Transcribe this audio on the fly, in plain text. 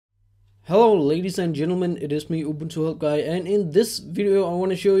Hello ladies and gentlemen, it is me Ubuntu Help Guy, and in this video I want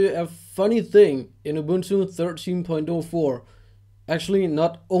to show you a funny thing in Ubuntu 13.04. Actually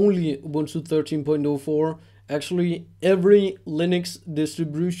not only Ubuntu 13.04, actually every Linux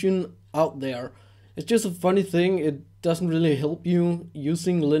distribution out there. It's just a funny thing. It doesn't really help you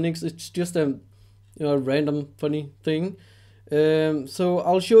using Linux. It's just a random funny thing. So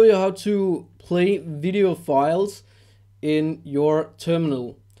I'll show you how to play video files in your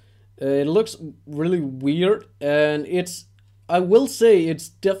terminal. It looks really weird, and I will say it's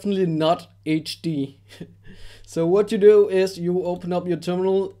definitely not HD. So what you do is you open up your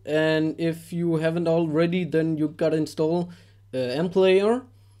terminal, and if you haven't already, then you gotta install mplayer.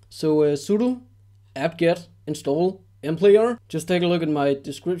 So sudo apt-get install mplayer. Just take a look at my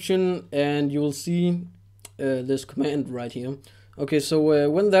description and you will see this command right here. Okay,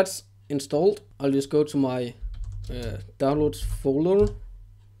 so when that's installed, I'll just go to my downloads folder.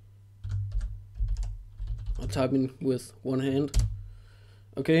 I'll type in with one hand.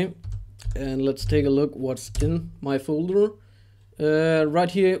 Okay, and let's take a look what's in my folder.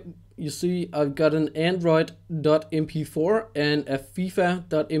 Right here you see I've got an android.mp4 and a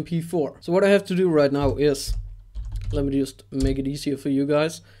fifa.mp4. So what I have to do right now is, let me just make it easier for you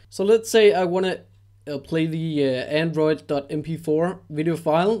guys. So let's say I want to play the android.mp4 video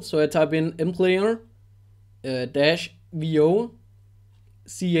file. So I type in mplayer -vo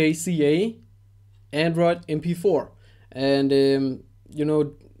caca Android MP4, and the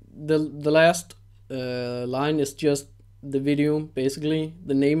last line is just the video, basically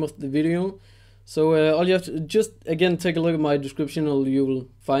the name of the video. So all you have to just again take a look at my description, or you will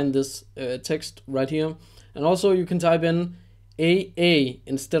find this text right here. And also you can type in AA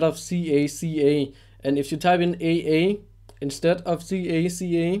instead of CACA, and if you type in AA instead of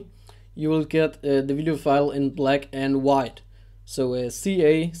CACA, you will get the video file in black and white. So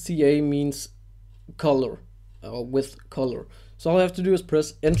CACA means color, with color. So all I have to do is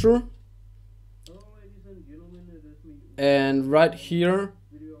press enter, and right here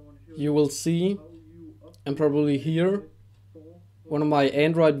you will see and probably hear one of my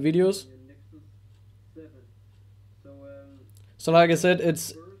Android videos. So like I said,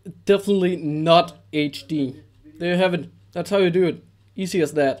 it's definitely not HD. There you have it. That's how you do it. Easy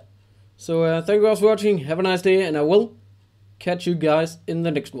as that. So thank you guys for watching. Have a nice day, and I will catch you guys in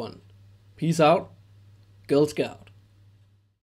the next one. Peace out, Girl Scout.